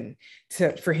open,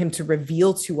 for him to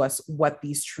reveal to us what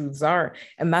these truths are.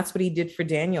 And that's what he did for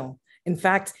Daniel. In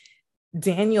fact,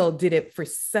 Daniel did it for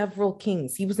several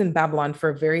kings. He was in Babylon for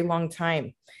a very long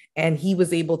time, and he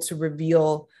was able to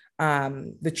reveal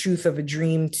the truth of a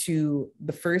dream to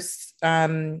the first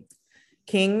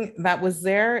king that was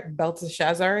there,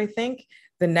 Belteshazzar, I think.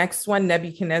 The next one,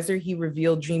 Nebuchadnezzar, he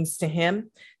revealed dreams to him.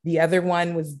 The other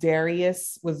one was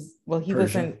Darius, was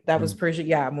Persia.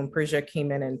 Yeah, when Persia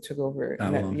came in and took over.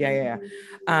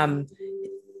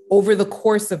 Over the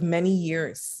course of many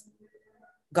years,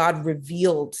 God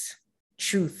revealed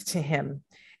truth to him.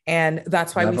 And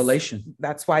that's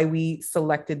why we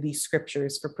selected these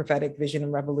scriptures for prophetic vision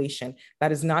and revelation.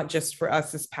 That is not just for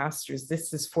us as pastors.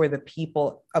 This is for the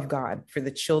people of God, for the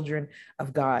children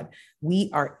of God. We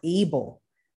are able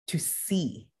to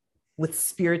see with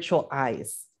spiritual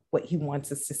eyes what he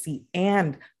wants us to see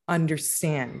and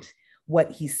understand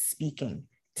what he's speaking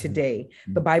today.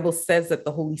 Mm-hmm. The Bible says that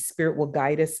the Holy Spirit will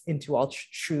guide us into all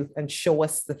truth and show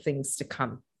us the things to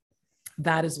come.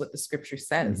 That is what the scripture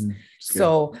says. Mm-hmm.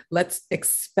 So let's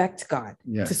expect God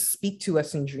to speak to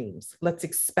us in dreams. Let's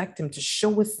expect him to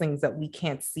show us things that we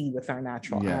can't see with our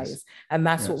natural eyes. And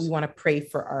that's what we want to pray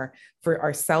for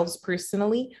ourselves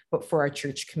personally, but for our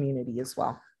church community as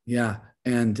well. Yeah.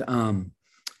 And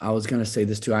I was going to say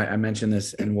this too. I mentioned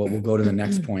this, and we'll go to the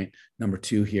next point, number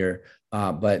 2 here.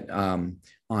 But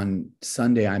on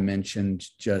Sunday, I mentioned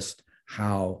just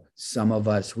how some of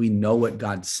us, we know what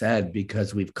God said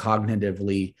because we've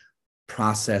cognitively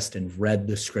processed and read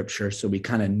the scripture. So we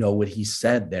kind of know what he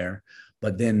said there.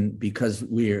 But then because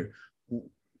we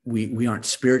aren't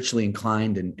spiritually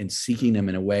inclined and seeking him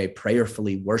in a way,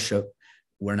 prayerfully worship,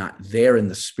 we're not there in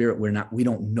the spirit. We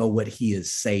don't know what he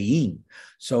is saying.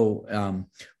 So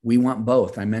we want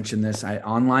both. I mentioned this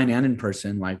online and in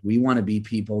person. Like, we want to be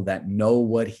people that know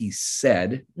what he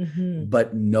said,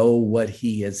 but know what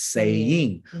he is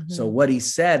saying. So what he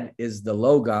said is the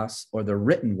logos, or the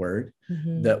written word.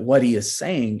 That what he is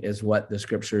saying is what the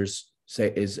scriptures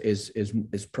say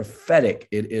is prophetic.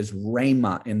 It is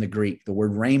rhema in the Greek. The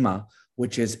word rhema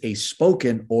which is a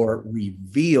spoken or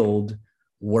revealed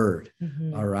word.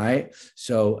 All right.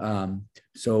 So,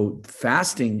 so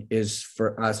fasting is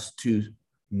for us to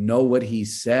know what he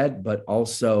said, but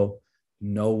also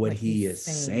know what he is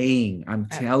saying. I'm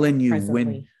telling you,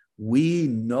 when we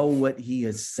know what he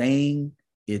is saying,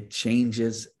 it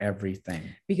changes everything.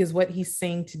 Because what he's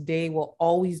saying today will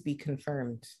always be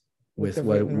confirmed with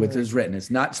his written. It's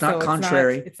not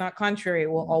contrary. It's not contrary. It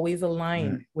will always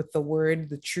align with the word,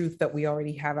 the truth that we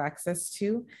already have access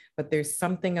to. But there's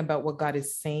something about what God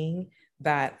is saying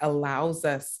that allows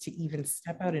us to even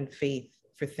step out in faith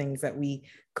for things that we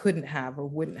couldn't have or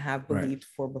wouldn't have believed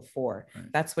for before.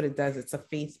 That's what it does. It's a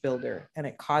faith builder, and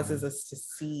it causes us to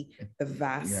see the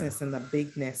vastness and the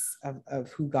bigness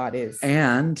of who God is.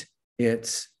 And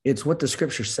it's what the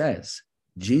scripture says.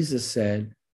 Jesus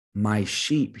said, my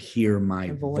sheep hear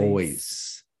my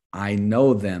voice. I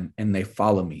know them and they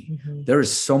follow me. There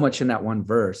is so much in that one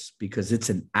verse because it's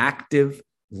an active,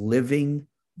 living,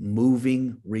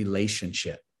 moving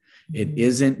relationship. It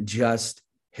isn't just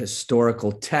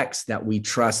historical text that we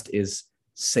trust is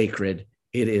sacred.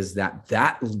 It is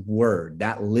that word,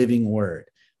 that living word,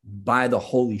 by the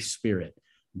Holy Spirit,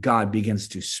 God begins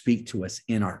to speak to us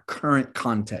in our current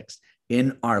context,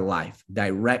 in our life,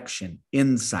 direction,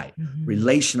 insight,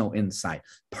 relational insight,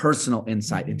 personal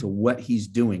insight into what he's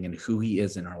doing and who he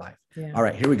is in our life. All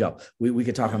right, here we go. We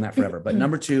could talk on that forever. But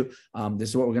number two, this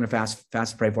is what we're going to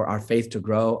fast pray for: our faith to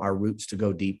grow, our roots to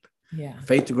go deep.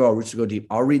 Faith to grow, our roots to go deep.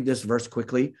 I'll read this verse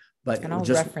quickly, but and I'll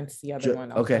reference the other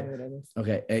one.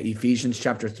 Okay. Ephesians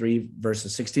chapter 3,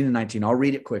 verses 16 and 19. I'll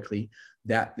read it quickly.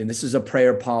 And this is a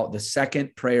prayer, Paul, the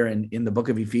second prayer in the book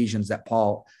of Ephesians that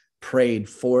Paul prayed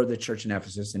for the church in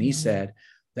Ephesus. And he said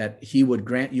that he would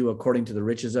grant you, according to the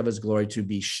riches of his glory, to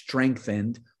be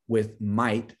strengthened with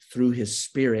might through his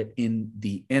spirit in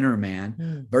the inner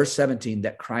man. Verse 17,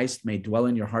 that Christ may dwell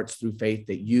in your hearts through faith,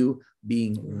 that you,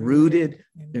 being rooted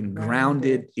and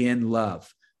grounded in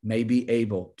love, may be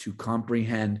able to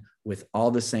comprehend with all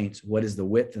the saints what is the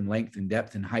width and length and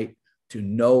depth and height, to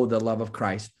know the love of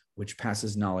Christ, which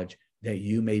passes knowledge, that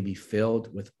you may be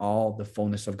filled with all the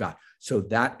fullness of God. So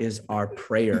that is our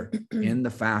prayer in the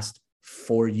fast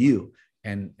for you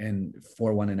and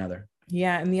for one another.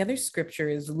 Yeah. And the other scripture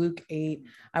is Luke 8.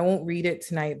 I won't read it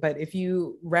tonight, but if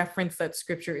you reference that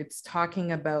scripture, it's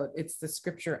talking about, it's the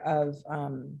scripture of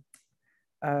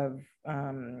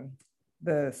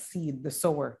the seed, the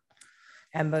sower,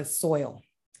 and the soil,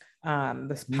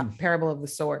 parable of the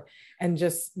sower. And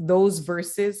just those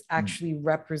verses actually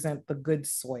represent the good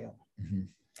soil.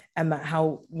 And that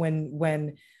how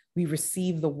when we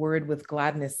receive the word with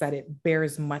gladness, that it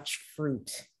bears much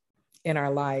fruit in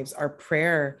our lives. Our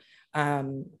prayer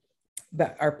is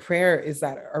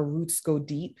that our roots go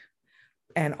deep,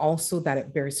 and also that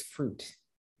it bears fruit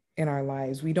in our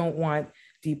lives. We don't want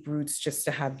deep roots just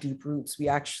to have deep roots. We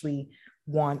actually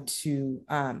want to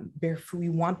bear fruit. We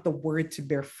want the word to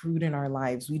bear fruit in our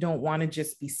lives. We don't want to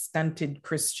just be stunted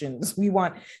Christians. We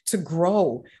want to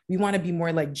grow. We want to be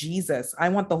more like Jesus. I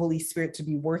want the Holy Spirit to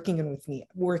be working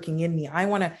in me. I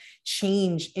want to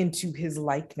change into his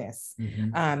likeness.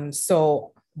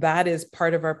 So that is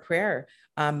part of our prayer,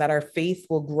 that our faith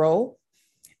will grow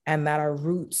and that our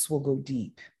roots will go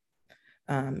deep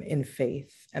in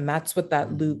faith. And that's what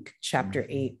that Luke chapter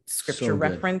 8 scripture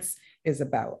reference is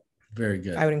about. Very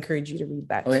good. I would encourage you to read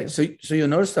that. Okay, too. So you'll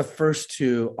notice the first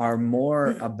two are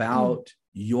more about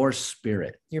your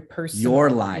spirit, your person, your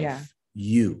life,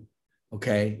 you,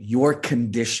 okay, your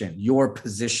condition, your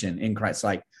position in Christ.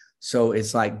 So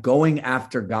it's like going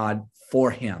after God for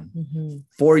him,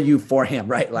 for you, for him,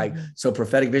 right? So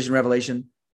prophetic vision, revelation,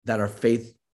 that our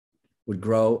faith would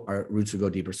grow, our roots would go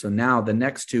deeper. So now the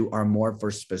next two are more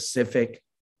for specific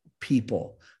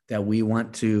people that we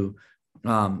want to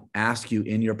ask you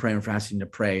in your prayer and fasting to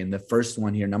pray. And the first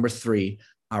one here, number 3,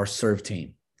 our serve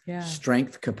team,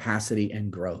 strength, capacity,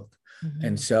 and growth.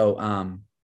 And so,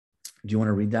 do you want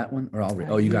to read that one, or I'll read?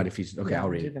 Oh, you got Ephesians. Okay, I'll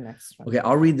read it. The next one. Okay,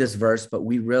 I'll read this verse, but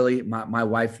we really, my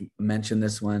wife mentioned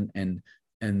this one, and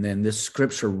then this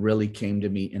scripture really came to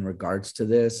me in regards to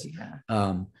this.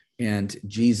 And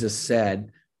Jesus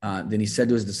said, then he said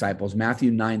to his disciples,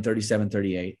 Matthew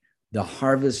 9:37-38, the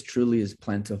harvest truly is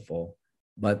plentiful,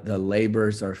 but the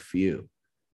laborers are few.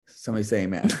 Somebody say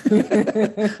amen.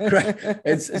 Right?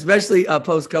 It's especially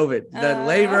post-COVID. The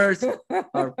laborers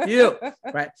are few,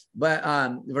 right? But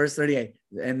verse 38,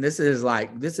 and this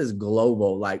is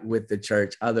global, like with the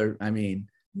church.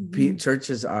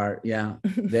 Churches are,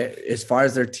 as far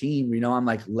as their team, I'm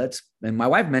like, and my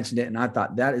wife mentioned it, and I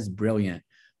thought that is brilliant.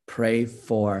 Pray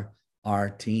for our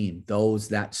team, those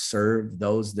that serve,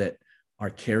 those that are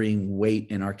carrying weight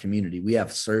in our community. We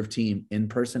have serve team in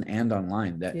person and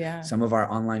online that some of our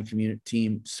online community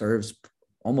team serves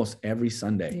almost every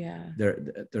Sunday.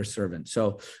 They're serving.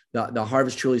 So the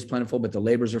harvest truly is plentiful, but the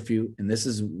labors are few. And this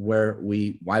is why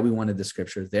we wanted the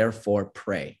scripture. Therefore,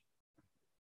 pray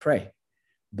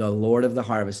the Lord of the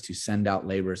harvest to send out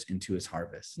laborers into his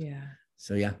harvest.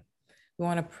 So we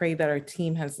want to pray that our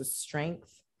team has the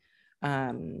strength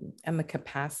and the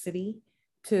capacity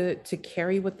to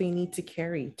carry what they need to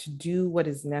carry, to do what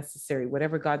is necessary,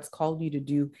 whatever God's called you to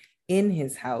do in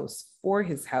his house, for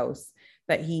his house,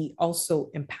 that he also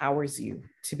empowers you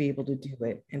to be able to do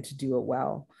it and to do it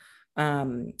well.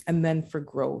 And then for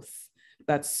growth,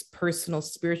 that's personal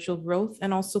spiritual growth,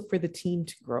 and also for the team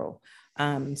to grow,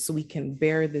 so we can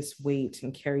bear this weight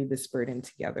and carry this burden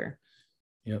together.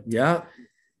 Yeah.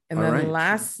 And all then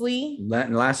lastly,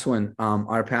 last one,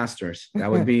 our pastors,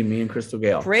 that would be me and Crystal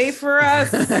Gale. Pray for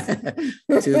us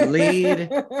to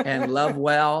lead and love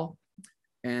well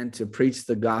and to preach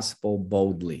the gospel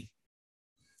boldly.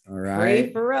 All right.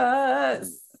 Pray for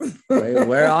us.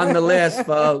 We're on the list,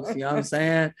 folks. You know what I'm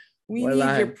saying? We need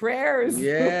your prayers.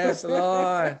 Yes,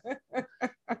 Lord.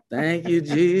 Thank you,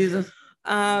 Jesus.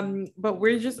 But I'm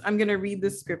going to read the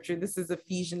scripture. This is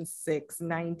Ephesians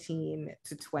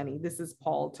 6:19-20. This is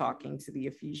Paul talking to the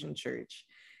Ephesian church.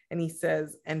 And he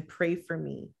says, and pray for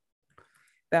me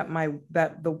that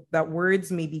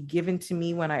words may be given to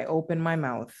me when I open my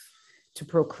mouth to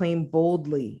proclaim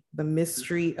boldly the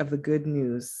mystery of the good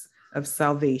news of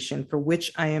salvation, for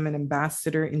which I am an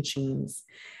ambassador in chains,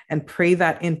 and pray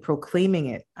that in proclaiming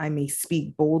it, I may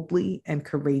speak boldly and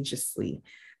courageously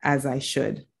as I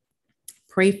should.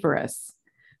 Pray for us.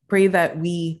 Pray that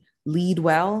we lead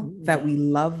well, that we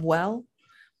love well.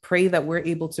 Pray that we're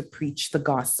able to preach the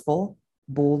gospel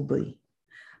boldly.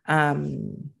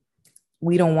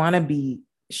 We don't want to be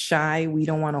shy. We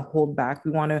don't want to hold back.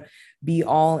 We want to be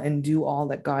all and do all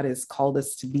that God has called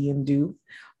us to be and do.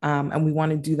 And we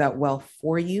want to do that well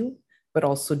for you, but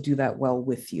also do that well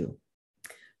with you.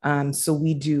 So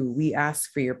we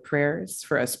ask for your prayers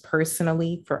for us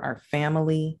personally, for our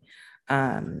family,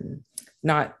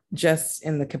 not just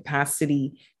in the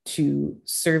capacity to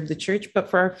serve the church, but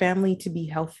for our family to be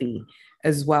healthy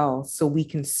as well, so we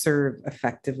can serve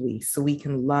effectively, so we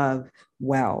can love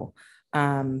well.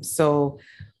 So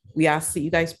we ask that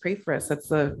you guys pray for us. That's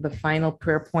the final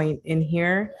prayer point in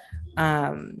here,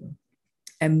 and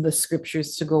the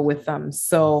scriptures to go with them.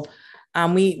 So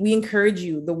we encourage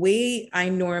you. The way I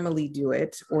normally do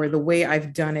it, or the way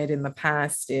I've done it in the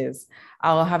past, is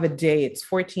I'll have a day. It's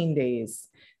 14 days.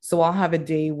 So I'll have a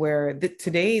day where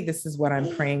today, this is what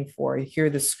I'm praying for. Here are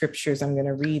the scriptures I'm going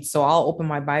to read. So I'll open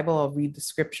my Bible, I'll read the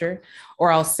scripture,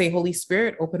 or I'll say, Holy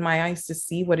Spirit, open my eyes to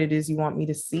see what it is you want me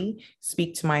to see.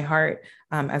 Speak to my heart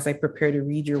as I prepare to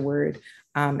read your word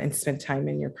and spend time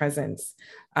in your presence.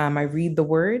 I read the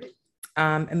word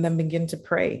and then begin to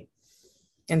pray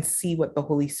and see what the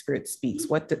Holy Spirit speaks,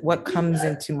 what comes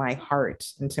into my heart,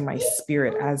 into my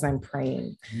spirit as I'm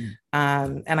praying.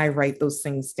 And I write those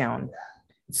things down.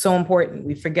 So important.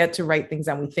 We forget to write things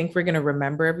down. We think we're going to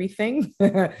remember everything,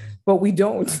 but we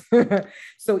don't.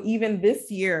 So even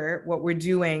this year, what we're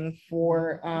doing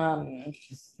for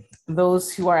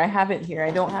those who are, I have it here.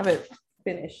 I don't have it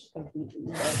finished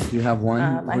completely. You have one?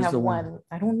 I have one.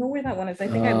 I don't know where that one is. I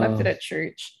think I left it at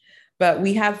church, but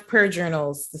we have prayer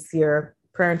journals this year,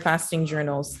 prayer and fasting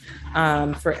journals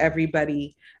for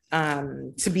everybody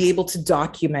to be able to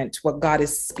document what God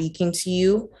is speaking to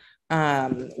you,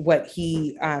 what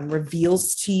he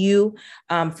reveals to you.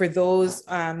 For those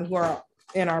who are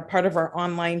in our part of our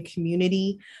online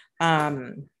community,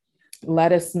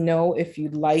 let us know if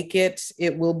you'd like it.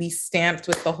 It will be stamped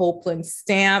with the Hopeland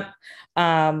stamp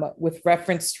with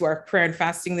reference to our prayer and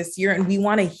fasting this year. And we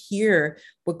want to hear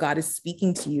what God is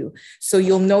speaking to you. So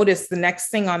you'll notice the next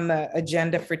thing on the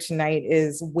agenda for tonight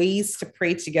is ways to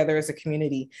pray together as a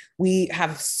community. We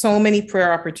have so many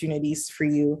prayer opportunities for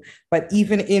you, but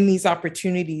even in these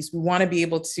opportunities, we want to be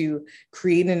able to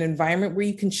create an environment where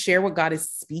you can share what God is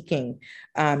speaking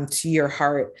to your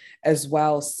heart as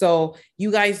well. So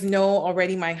you guys know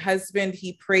already, my husband,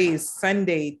 he prays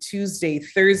Sunday, Tuesday,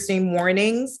 Thursday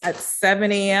mornings at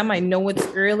 7 a.m. I know it's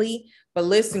early, but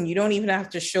listen, you don't even have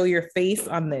to show your face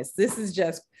on this. This is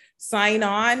just sign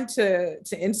on to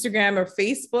Instagram or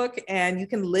Facebook and you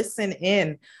can listen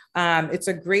in. It's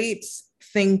a great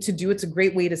thing to do. It's a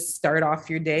great way to start off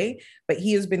your day, but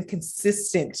he has been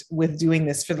consistent with doing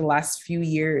this for the last few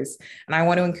years. And I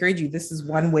want to encourage you, this is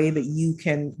one way that you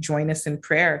can join us in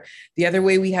prayer. The other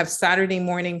way, we have Saturday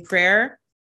morning prayer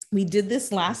We did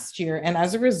this last year, and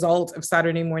as a result of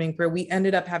Saturday morning prayer, we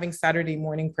ended up having Saturday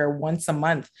morning prayer once a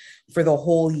month for the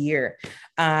whole year.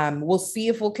 We'll see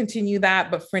if we'll continue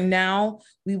that, but for now,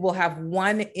 we will have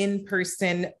one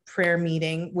in-person prayer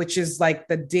meeting, which is like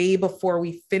the day before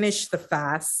we finish the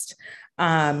fast.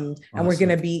 And we're going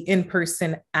to be in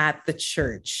person at the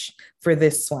church for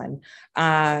this one.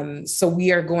 So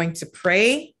we are going to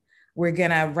pray. We're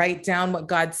going to write down what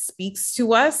God speaks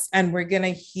to us, and we're going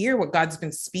to hear what God's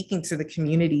been speaking to the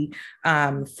community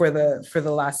for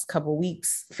the last couple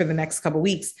weeks, for the next couple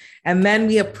weeks. And then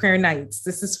we have prayer nights.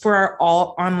 This is for our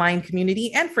all online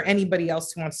community and for anybody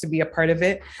else who wants to be a part of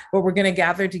it. But we're going to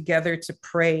gather together to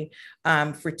pray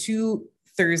for 2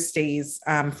 Thursdays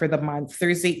for the month,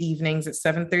 Thursday evenings at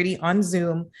 7:30 on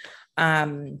Zoom.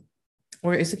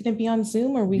 Or is it going to be on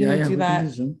Zoom, or are we going to do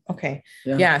that? Okay.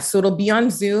 Yeah. So it'll be on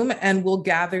Zoom, and we'll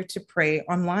gather to pray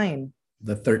online.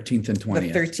 The 13th and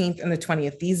 20th. The 13th and the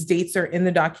 20th. These dates are in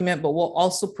the document, but we'll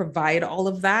also provide all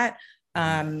of that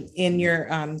in your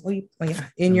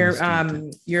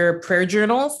your prayer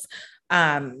journals.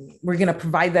 We're going to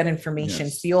provide that information.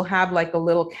 Yes. So you'll have like a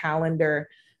little calendar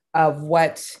of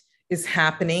what is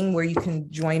happening where you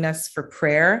can join us for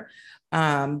prayer.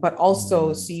 But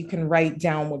also so you can write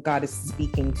down what God is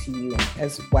speaking to you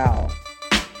as well.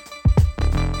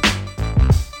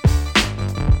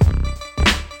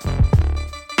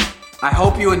 I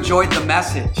hope you enjoyed the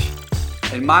message.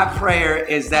 And my prayer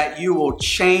is that you will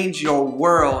change your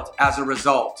world as a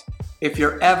result. If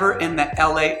you're ever in the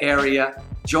LA area,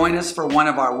 join us for one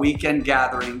of our weekend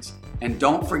gatherings. And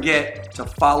don't forget to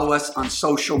follow us on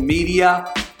social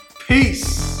media.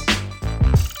 Peace.